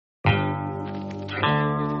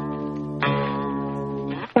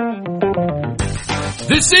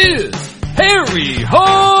This is Harry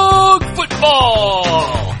Hog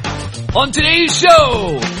Football. On today's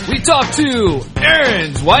show, we talk to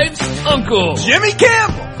Aaron's wife's uncle, Jimmy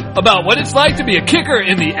Campbell, about what it's like to be a kicker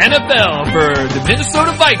in the NFL for the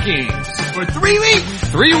Minnesota Vikings. For 3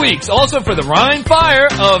 weeks. 3 weeks. Also for the Rhine Fire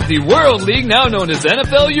of the World League, now known as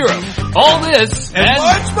NFL Europe. All this and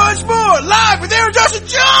much more. Live with Aaron Josh and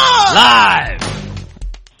John. Live.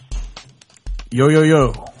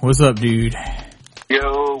 Yo. What's up, dude?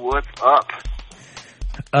 Yo, what's up?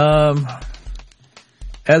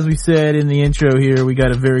 As we said in the intro here, we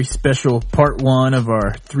got a very special part one of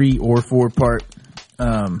our 3 or 4 part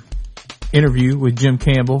interview with Jim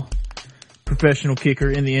Campbell, professional kicker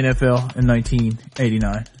in the NFL in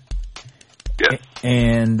 1989. Yeah.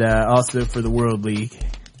 And also for the World League.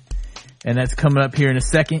 And that's coming up here in a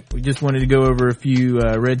second. We just wanted to go over a few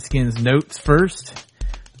Redskins notes first.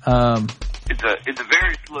 It's a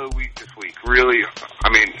very slow week this week. Really, I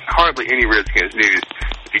mean, hardly any Redskins news.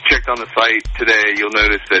 If you checked on the site today, you'll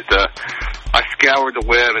notice that I scoured the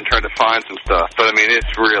web and tried to find some stuff. But, I mean,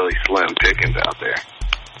 it's really slim pickings out there.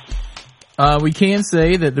 We can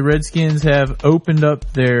say that the Redskins have opened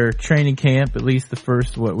up their training camp, at least the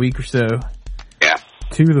first, week or so, yeah,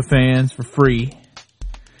 to the fans for free.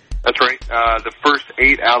 That's right. The first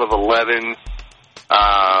 8 out of 11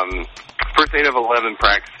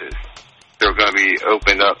 practices, they're going to be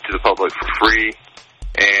opened up to the public for free.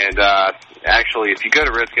 And actually, if you go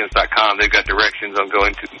to Redskins.com, they've got directions on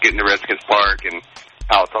getting to Redskins Park and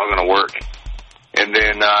how it's all going to work. And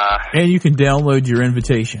then and you can download your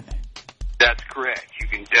invitation. That's correct. You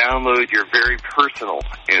can download your very personal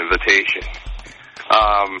invitation.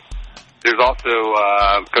 There's also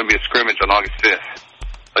going to be a scrimmage on August 5th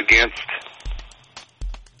against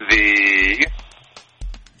the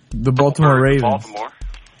Baltimore Ravens. Baltimore.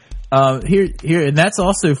 Here, and that's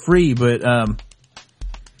also free, but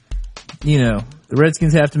the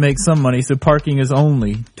Redskins have to make some money, so parking is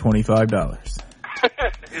only $25. Is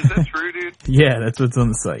that true, dude? Yeah, that's what's on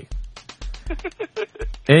the site.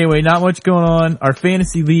 Anyway, not much going on. Our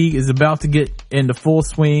fantasy league is about to get into full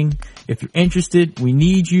swing. If you're interested, we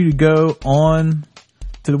need you to go on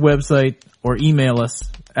to the website or email us.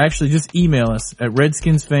 Actually, just email us at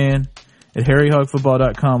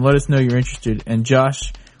redskinsfan@harryhogfootball.com. Let us know you're interested, and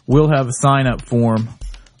Josh will have a sign-up form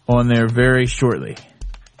on there very shortly.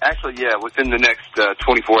 Actually, yeah, within the next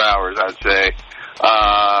 24 hours, I'd say,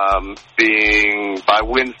 being by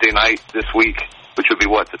Wednesday night this week, which would be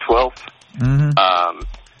the 12th. Mm-hmm.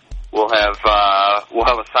 We'll have a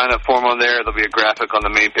sign-up form on there. There'll be a graphic on the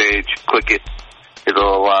main page. Click it.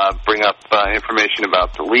 It'll bring up information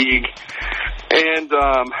about the league, and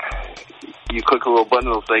you click a little button.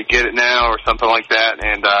 It'll say "Get it now" or something like that,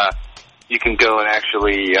 and you can go and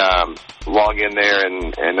actually log in there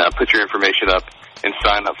and put your information up and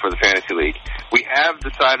sign up for the fantasy league. We have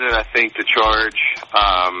decided, I think, to charge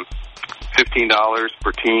 $15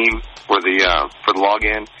 per team for the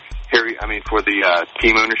login. For the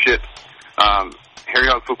team ownership. Harry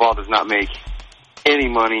Hog Football does not make any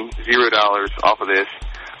money, $0 off of this.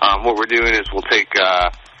 What we're doing is we'll take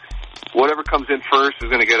whatever comes in first is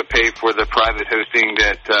going to get to pay for the private hosting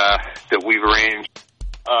that we've arranged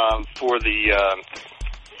for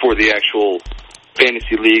the actual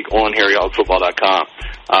fantasy league on harryhogfootball.com.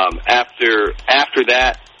 After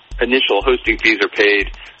that, initial hosting fees are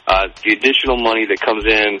paid. The additional money that comes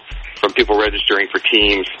in from people registering for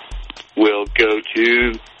teams will go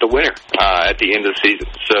to the winner at the end of the season.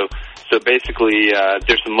 So basically,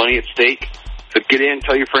 there's some money at stake. So get in,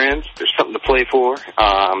 tell your friends. There's something to play for.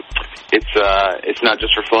 It's not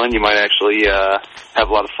just for fun. You might actually have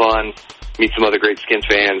a lot of fun, meet some other great Skins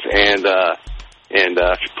fans, and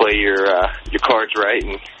if you play your cards right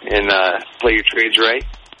and play your trades right,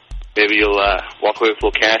 maybe you'll walk away with a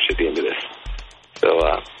little cash at the end of this. So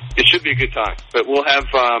it should be a good time. But we'll have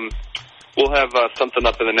something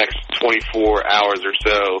up in the next 24 hours or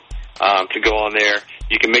so to go on there.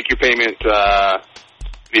 You can make your payment via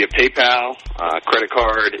PayPal, credit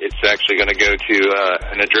card. It's actually going to go to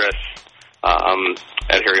an address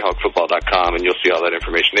at harryhogfootball.com, and you'll see all that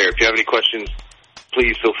information there. If you have any questions,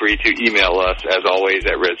 please feel free to email us, as always,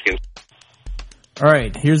 at Redskins. All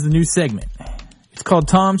right, here's the new segment. It's called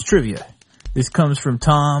Tom's Trivia. This comes from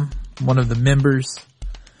Tom, one of the members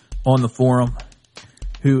on the forum,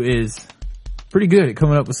 who is pretty good at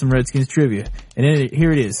coming up with some Redskins trivia. And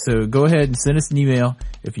here it is. So go ahead and send us an email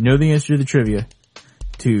if you know the answer to the trivia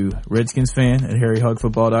to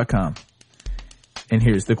redskinsfan@harryhogfootball.com. And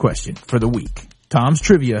here's the question for the week. Tom's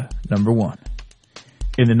Trivia, number 1.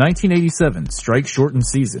 In the 1987 strike-shortened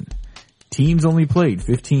season, teams only played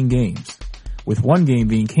 15 games. with one game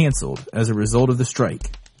being canceled as a result of the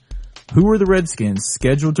strike. Who are the Redskins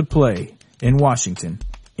scheduled to play in Washington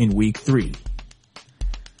in Week 3?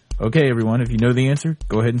 Okay, everyone, if you know the answer,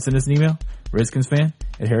 go ahead and send us an email,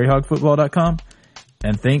 redskinsfan@harryhogfootball.com.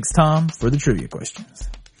 And thanks, Tom, for the trivia questions.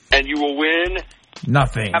 And you will win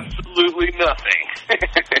nothing. Absolutely nothing.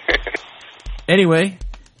 Anyway,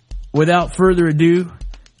 without further ado,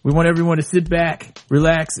 we want everyone to sit back,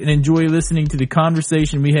 relax, and enjoy listening to the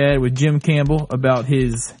conversation we had with Jim Campbell about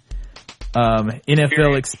his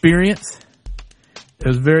NFL experience. It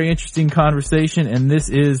was a very interesting conversation, and this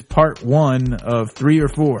is part 1 of 3 or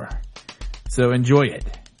 4. So enjoy it.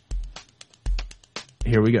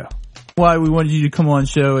 Here we go. Why we wanted you to come on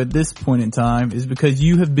show at this point in time is because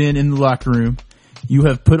you have been in the locker room, you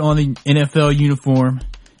have put on the NFL uniform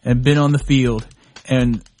and been on the field,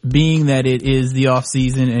 and being that it is the off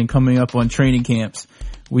season and coming up on training camps,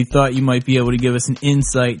 we thought you might be able to give us an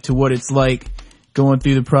insight to what it's like going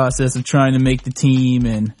through the process of trying to make the team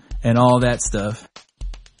and all that stuff.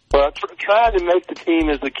 Well, trying to make the team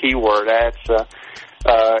is the key word.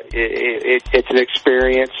 It's an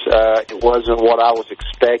experience. It wasn't what I was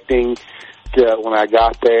expecting when I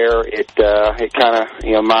got there. It kind of,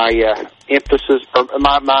 my emphasis, or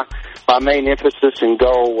my main emphasis and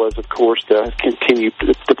goal was, of course, to continue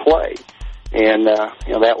to play. And,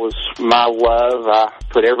 that was my love. I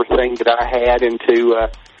put everything that I had into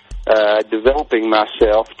developing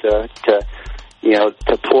myself to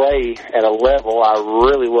play at a level I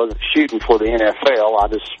really wasn't shooting for the NFL.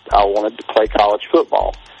 I wanted to play college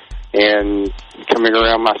football. And coming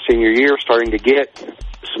around my senior year, starting to get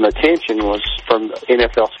some attention was from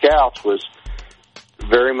NFL scouts was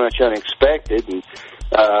very much unexpected. And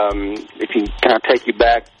if you kind of take you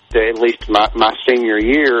back to at least my senior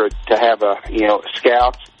year, to have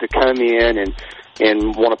scouts to come in and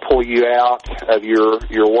want to pull you out of your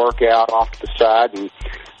workout off to the side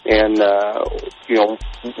and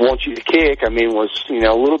want you to kick, was, a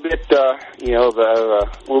little bit, a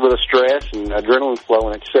little bit of stress and adrenaline flow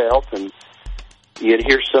in itself. And you'd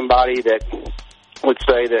hear somebody that would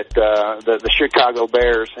say that the Chicago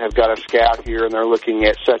Bears have got a scout here and they're looking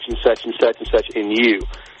at such and such and such and such in you.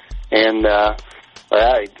 And I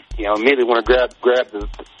immediately want to grab the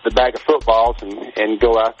bag of footballs and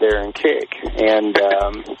go out there and kick. And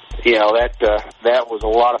that was a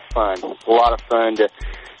lot of fun. A lot of fun to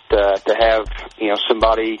have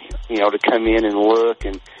somebody to come in and look,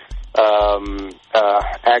 and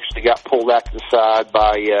actually got pulled out to the side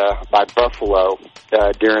by Buffalo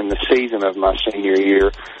during the season of my senior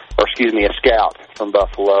year, or excuse me, a scout from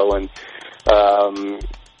Buffalo, and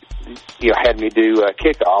had me do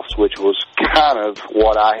kickoffs, which was kind of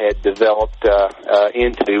what I had developed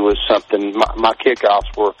into, was something. My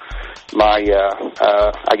kickoffs were my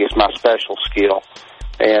my special skill.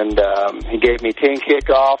 And he gave me 10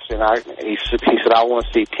 kickoffs, and he said, I want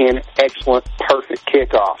to see 10 excellent, perfect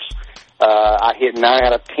kickoffs. I hit 9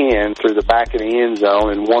 out of 10 through the back of the end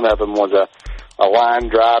zone, and one of them was a line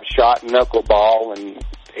drive shot knuckleball, and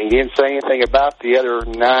he didn't say anything about the other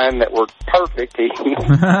 9 that were perfect. He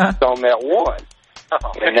was on that one.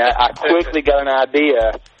 And I quickly got an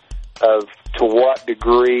idea of to what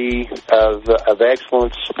degree of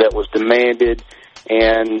excellence that was demanded,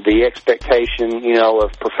 and the expectation,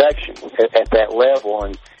 of perfection at that level,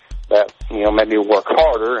 and that, made me work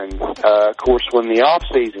harder. And, of course, when the off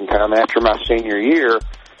season came after my senior year,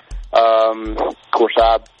 of course,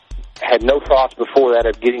 I had no thoughts before that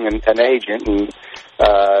of getting an agent, and,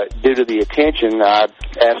 due to the attention, I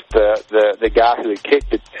asked the guy who had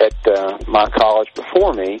kicked it at, my college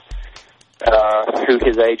before me, who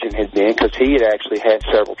his agent had been, because he had actually had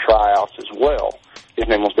several tryouts as well. His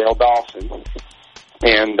name was Dale Dawson.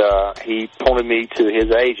 And he pointed me to his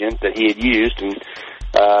agent that he had used, and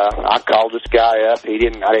I called this guy up. I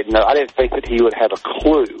didn't think that he would have a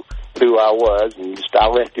clue who I was, and I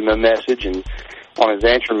left him a message and on his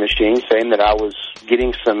answering machine saying that I was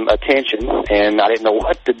getting some attention, and I didn't know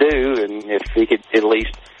what to do, and if he could at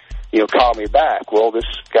least, call me back. Well, this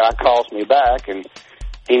guy calls me back, and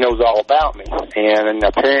he knows all about me, and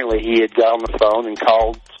apparently he had got on the phone and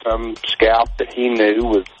called some scout that he knew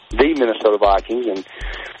with the Minnesota Vikings, and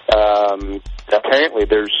apparently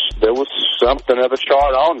there was something of a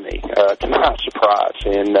shot on me, to my surprise,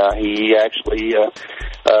 and he actually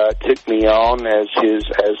took me on as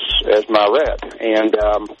my rep, and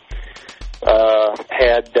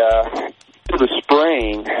had through the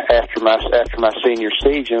spring after my senior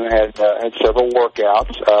season had several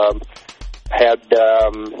workouts. Had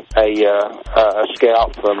a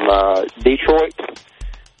scout from Detroit,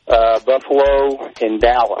 Buffalo, and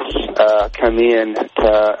Dallas come in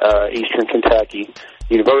to Eastern Kentucky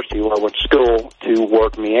university where I went to school to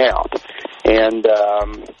work me out. And 2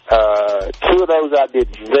 of those I did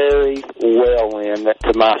very well in,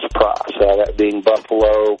 to my surprise, that being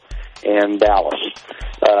Buffalo and Dallas.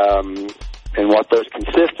 And what those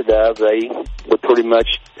consisted of, they were pretty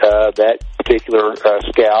much that particular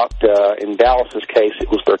scout. In Dallas's case, it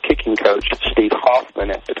was their kicking coach, Steve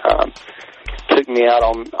Hoffman, at the time. Took me out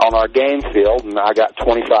on our game field, and I got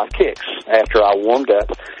 25 kicks after I warmed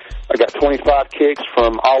up. I got 25 kicks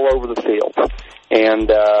from all over the field. And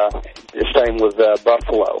the same with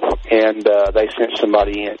Buffalo. And they sent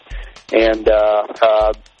somebody in. And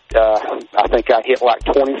I think I hit like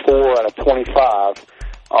 24 out of 25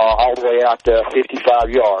 all the way out to 55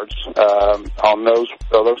 yards on those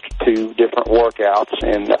 2 different workouts.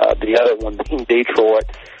 And the other one being Detroit,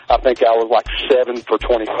 I think I was like 7 for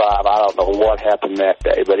 25. I don't know what happened that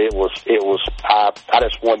day, but it was. I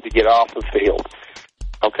just wanted to get off the field.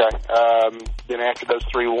 Okay. Then after those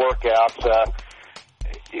 3 workouts,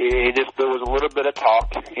 there was a little bit of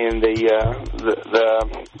talk in the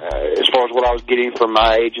as far as what I was getting from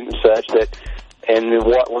my agent and such, and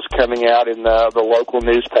what was coming out in the local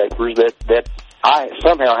newspapers, that I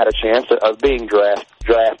somehow had a chance of being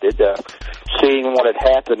drafted. Seeing what had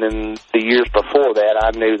happened in the years before that,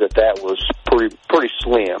 I knew that was pretty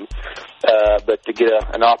slim. But to get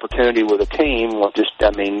an opportunity with a team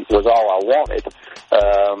was all I wanted,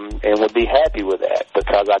 and would be happy with that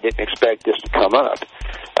because I didn't expect this to come up.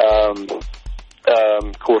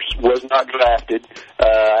 Of course, was not drafted.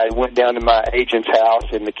 I went down to my agent's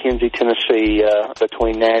house in McKenzie, Tennessee,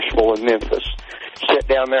 between Nashville and Memphis. Sat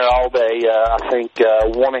down there all day. I think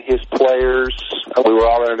one of his players, we were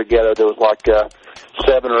all there together. There was like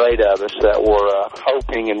 7 or 8 of us that were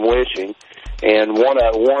hoping and wishing. And one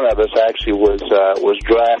of us actually was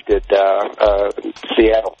drafted.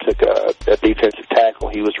 Seattle took a defensive tackle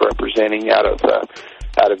he was representing out of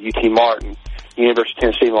UT Martin, University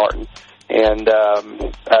of Tennessee Martin. And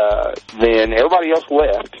then everybody else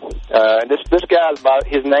left. This guy,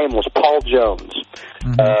 his name was Paul Jones,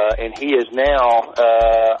 and he is now,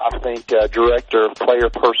 I think, director of player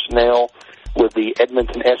personnel with the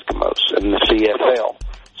Edmonton Eskimos in the CFL.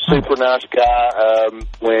 Super nice guy.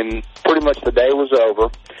 When pretty much the day was over,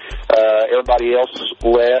 everybody else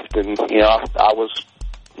left, and I was,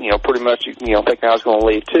 pretty much, thinking I was going to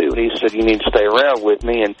leave too. And he said, "You need to stay around with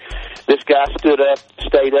me." And this guy stayed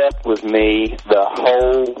up with me the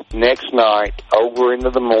whole next night, over into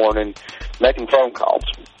the morning, making phone calls.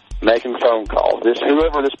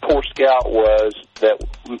 Whoever this poor scout was that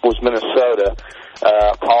was Minnesota,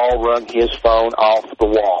 Paul run his phone off the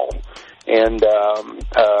wall. And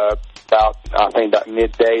about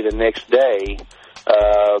midday the next day,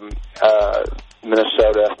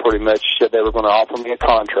 Minnesota pretty much said they were going to offer me a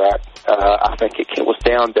contract. I think it was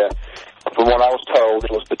down to, from what I was told,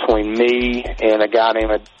 it was between me and a guy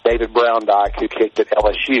named David Browndyke who kicked at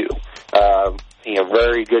LSU.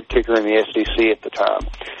 Very good kicker in the SEC at the time.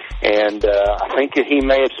 And I think that he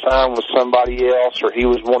may have signed with somebody else, or he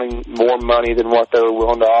was wanting more money than what they were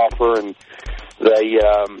willing to offer. And they,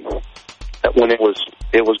 when it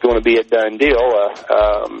was going to be a done deal,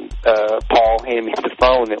 Paul handed me the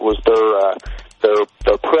phone. It was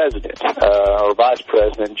their president, or vice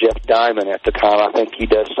president, Jeff Diamond at the time. I think he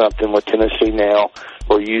does something with Tennessee now,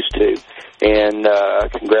 or used to, and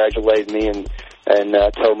congratulated me and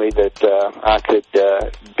told me that I could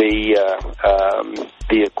be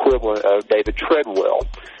the equivalent of David Treadwell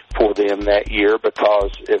for them that year,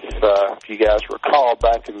 because if you guys recall,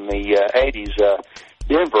 back in the 80s,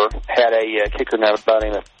 Denver had a kicker by the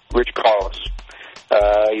name of Rich Carlos.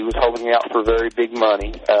 He was holding out for very big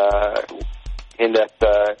money. Ended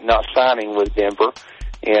up not signing with Denver,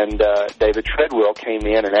 and David Treadwell came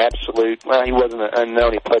in, an absolute, well, he wasn't an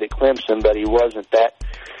unknown. He played at Clemson, but he wasn't that.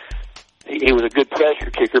 He was a good pressure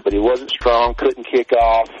kicker, but he wasn't strong, couldn't kick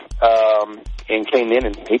off, and came in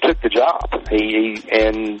and he took the job.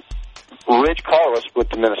 And Rich Carlos went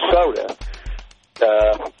to Minnesota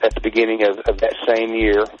at the beginning of that same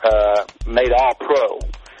year, made All-Pro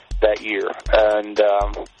that year. And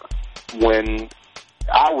when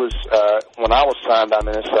I was signed by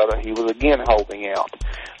Minnesota, he was again holding out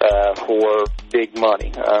for big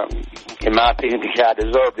money. In my opinion, the guy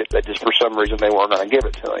deserved it, but just for some reason they weren't going to give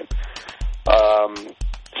it to him.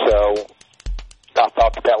 So I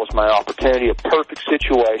thought that was my opportunity, a perfect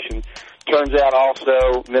situation. Turns out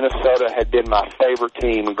also Minnesota had been my favorite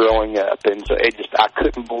team growing up, and so I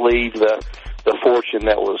couldn't believe the fortune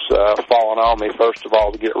that was falling on me. First of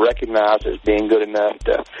all, to get recognized as being good enough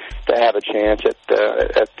to have a chance at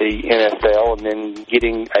the NFL, and then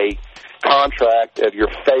getting a contract of your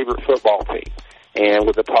favorite football team. and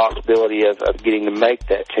with the possibility of getting to make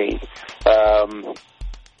that team.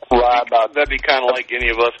 That'd be kind of like any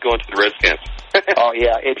of us going to the Redskins. Oh,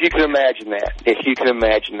 yeah, if you can imagine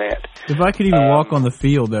that. If I could even walk on the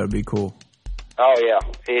field, that would be cool. Oh, yeah.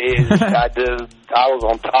 I was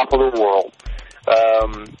on top of the world.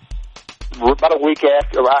 About a week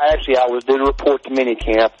after, I was due to report to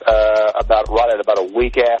minicamp about a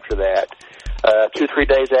week after that. 2-3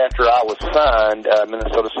 days after I was signed,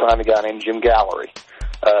 Minnesota signed a guy named Jim Gallery,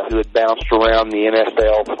 who had bounced around the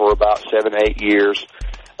NFL for about 7-8 years.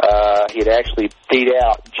 He had actually beat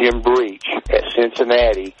out Jim Breach at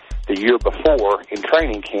Cincinnati the year before in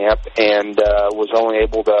training camp, and was only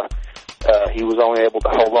able to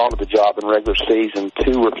hold on to the job in regular season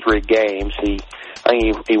 2 or 3 games. I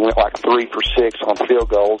think he went like 3 for 6 on field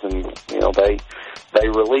goals, and they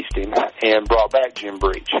released him and brought back Jim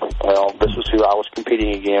Breach. Well, this was who I was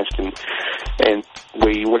competing against, and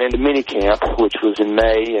we went into minicamp, which was in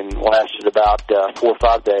May and lasted about 4 or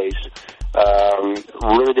 5 days.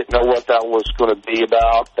 Really didn't know what that was going to be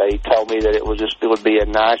about. They told me that it would be a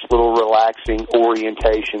nice little relaxing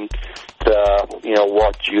orientation to,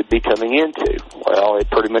 what you'd be coming into. Well, it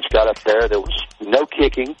pretty much got up there. There was no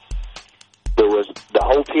kicking. The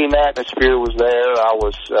whole team atmosphere was there. I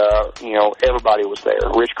was, everybody was there.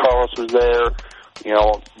 Rich Carlos was there.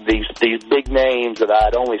 These big names that I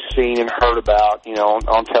had only seen and heard about,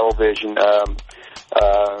 on television.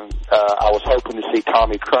 I was hoping to see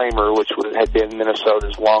Tommy Kramer, which had been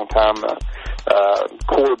Minnesota's longtime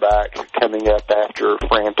quarterback, coming up after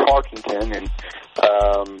Fran Tarkenton, and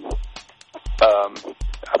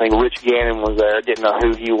I think Rich Gannon was there. Didn't know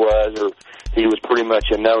who he was, or he was pretty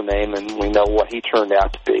much a no-name, and we know what he turned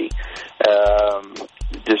out to be.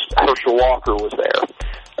 Just Herschel Walker was there.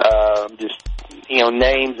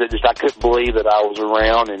 Names that I couldn't believe that I was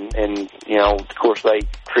around, and of course they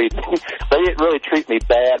didn't really treat me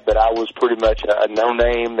bad, but I was pretty much a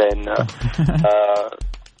no-name, and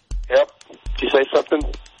yep. Did you say something?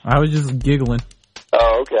 I was just giggling.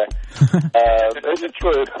 Oh, okay. It's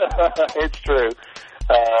true. It's true.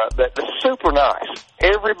 But super nice.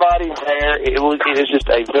 Everybody there, it was just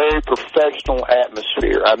a very professional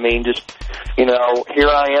atmosphere. I mean, here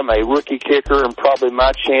I am, a rookie kicker, and probably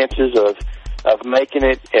my chances of making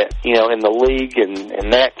it, in the league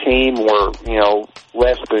and that team were,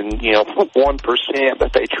 less than, 1%,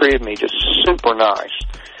 but they treated me just super nice.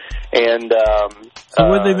 And, so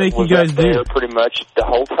what did they make you guys do? Pretty much the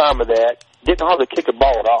whole time of that. Didn't know how to kick a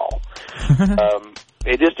ball at all.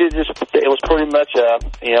 It was pretty much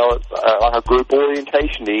like a group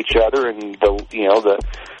orientation to each other, and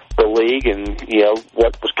the league, and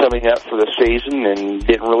what was coming up for the season, and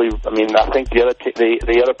didn't really. I mean, I think the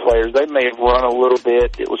other players, they may have run a little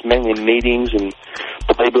bit. It was mainly meetings and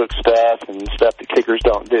playbook stuff and stuff that kickers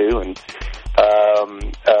don't do, and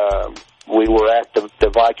we were at the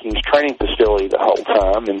Vikings training facility the whole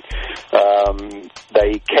time, and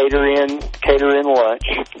they cater in lunch,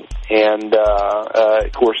 and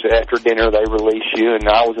of course after dinner they release you, and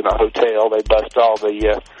I was in a hotel. They bust all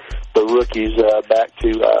the rookies back to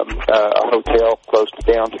a hotel close to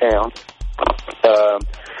downtown.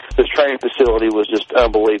 This training facility was just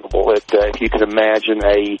unbelievable. If you can imagine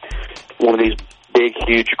one of these big,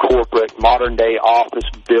 huge corporate modern-day office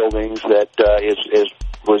buildings that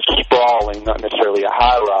was sprawling, not necessarily a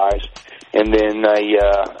high-rise, and then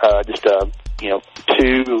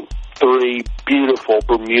 2, 3 beautiful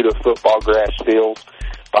Bermuda football grass fields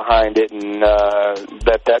behind it, and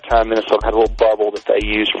at that time Minnesota had a little bubble that they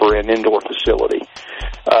used for an indoor facility.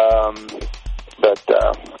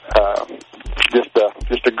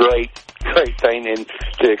 Just a great thing, and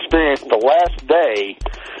to experience the last day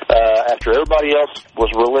after everybody else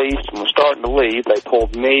was released and was starting to leave, they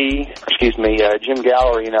pulled Jim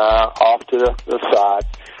Gallery and I off to the side,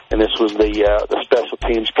 and this was the special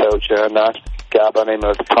teams coach, a nice guy by the name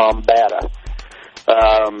of Tom Batta.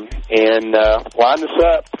 And lined us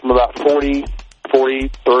up from about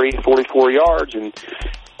 43, 44 yards, and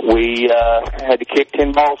we had to kick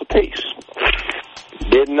 10 balls apiece.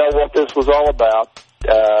 Didn't know what this was all about.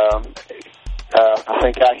 I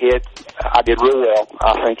think I did real well.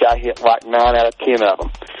 I think I hit like 9 out of 10 of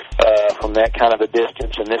them from that kind of a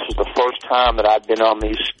distance, and this was the first time that I'd been on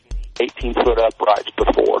these 18-foot uprights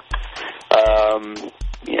before.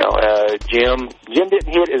 Jim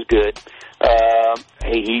didn't hit as good.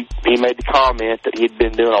 He made the comment that he'd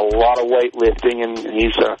been doing a lot of weightlifting, and he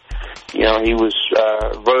was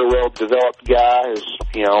a very well developed guy. His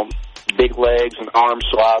big legs and arms,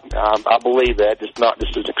 so I believe that, just not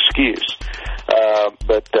just as an excuse.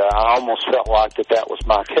 But I almost felt like that was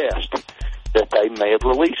my test. that they may have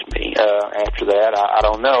released me after that. I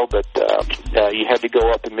don't know, but you had to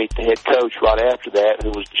go up and meet the head coach right after that, who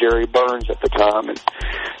was Jerry Burns at the time. And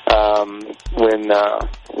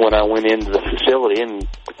when I went into the facility and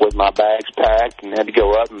with my bags packed and had to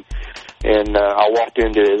go up and I walked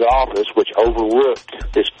into his office, which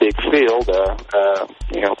overlooked this big field,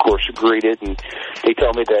 of course, greeted, and he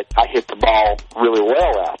told me that I hit the ball really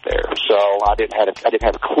well out there. So I didn't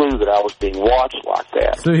have a clue that I was being watched like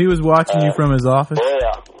that. So he was watching you from his office?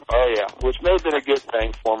 Oh yeah, which may have been a good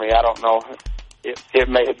thing for me. I don't know. It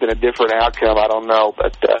may have been a different outcome. I don't know,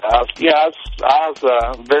 but I was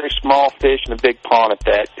a very small fish in a big pond at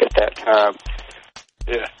that time.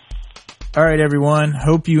 Yeah. All right, everyone.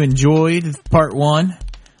 Hope you enjoyed part 1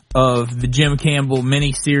 of the Jim Campbell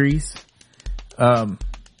mini-series,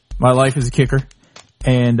 My Life as a Kicker.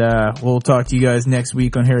 And we'll talk to you guys next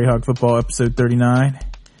week on Harry Hog Football, episode 39.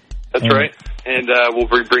 That's right. And we'll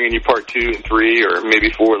be bringing you part 2 and 3, or maybe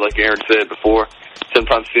 4, like Aaron said before,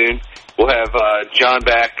 sometime soon. We'll have John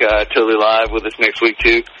back totally live with us next week,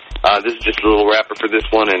 too. This is just a little wrapper for this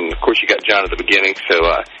one, and, of course, you got John at the beginning, so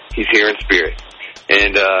he's here in spirit.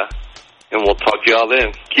 And we'll talk to y'all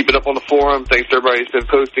then. Keep it up on the forum. Thanks to everybody who's been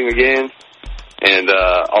posting again, and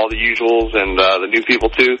all the usuals and the new people,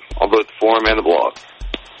 too, on both the forum and the blog.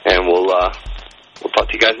 And we'll talk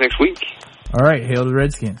to you guys next week. All right. Hail to the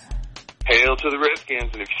Redskins. Hail to the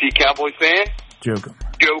Redskins. And if you see a Cowboy fan, joke 'em.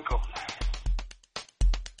 Joke 'em.